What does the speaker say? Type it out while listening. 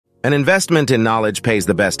An investment in knowledge pays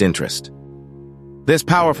the best interest. This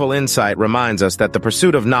powerful insight reminds us that the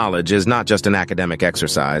pursuit of knowledge is not just an academic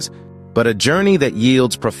exercise, but a journey that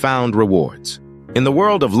yields profound rewards. In the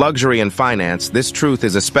world of luxury and finance, this truth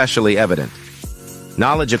is especially evident.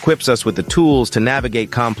 Knowledge equips us with the tools to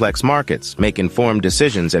navigate complex markets, make informed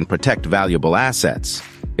decisions, and protect valuable assets.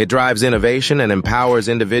 It drives innovation and empowers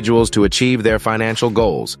individuals to achieve their financial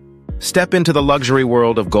goals. Step into the luxury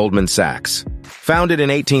world of Goldman Sachs. Founded in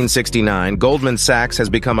 1869, Goldman Sachs has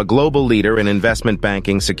become a global leader in investment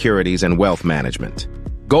banking, securities, and wealth management.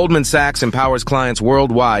 Goldman Sachs empowers clients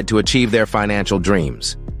worldwide to achieve their financial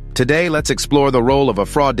dreams. Today, let's explore the role of a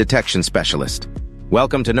fraud detection specialist.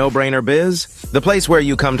 Welcome to No Brainer Biz, the place where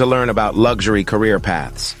you come to learn about luxury career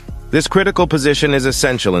paths. This critical position is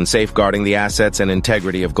essential in safeguarding the assets and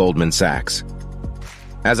integrity of Goldman Sachs.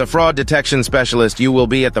 As a fraud detection specialist, you will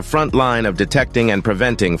be at the front line of detecting and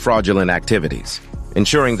preventing fraudulent activities,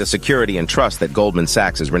 ensuring the security and trust that Goldman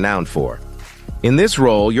Sachs is renowned for. In this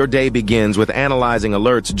role, your day begins with analyzing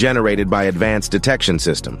alerts generated by advanced detection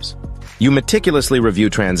systems. You meticulously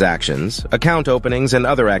review transactions, account openings, and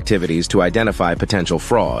other activities to identify potential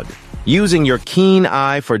fraud. Using your keen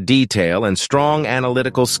eye for detail and strong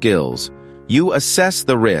analytical skills, you assess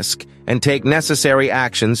the risk and take necessary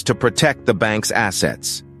actions to protect the bank's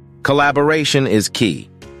assets. Collaboration is key.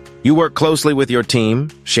 You work closely with your team,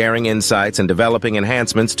 sharing insights and developing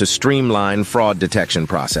enhancements to streamline fraud detection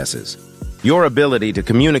processes. Your ability to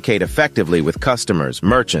communicate effectively with customers,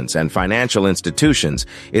 merchants, and financial institutions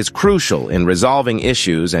is crucial in resolving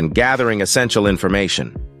issues and gathering essential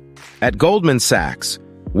information. At Goldman Sachs,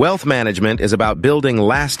 wealth management is about building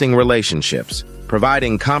lasting relationships,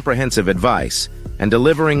 providing comprehensive advice, and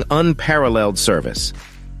delivering unparalleled service.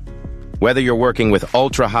 Whether you're working with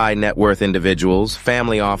ultra-high net worth individuals,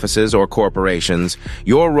 family offices, or corporations,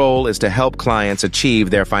 your role is to help clients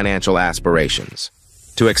achieve their financial aspirations.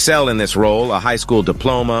 To excel in this role, a high school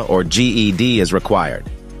diploma or GED is required,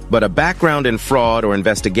 but a background in fraud or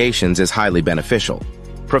investigations is highly beneficial.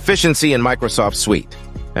 Proficiency in Microsoft Suite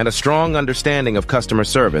and a strong understanding of customer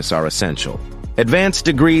service are essential. Advanced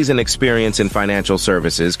degrees and experience in financial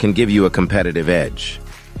services can give you a competitive edge.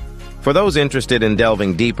 For those interested in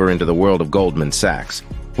delving deeper into the world of Goldman Sachs,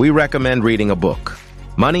 we recommend reading a book,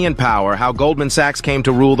 Money and Power: How Goldman Sachs Came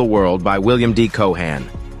to Rule the World by William D. Cohan.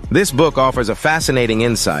 This book offers a fascinating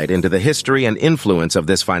insight into the history and influence of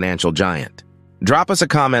this financial giant. Drop us a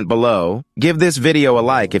comment below, give this video a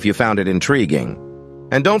like if you found it intriguing,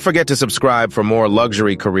 and don't forget to subscribe for more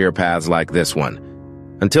luxury career paths like this one.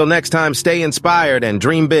 Until next time, stay inspired and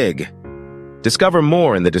dream big. Discover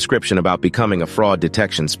more in the description about becoming a fraud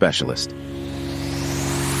detection specialist.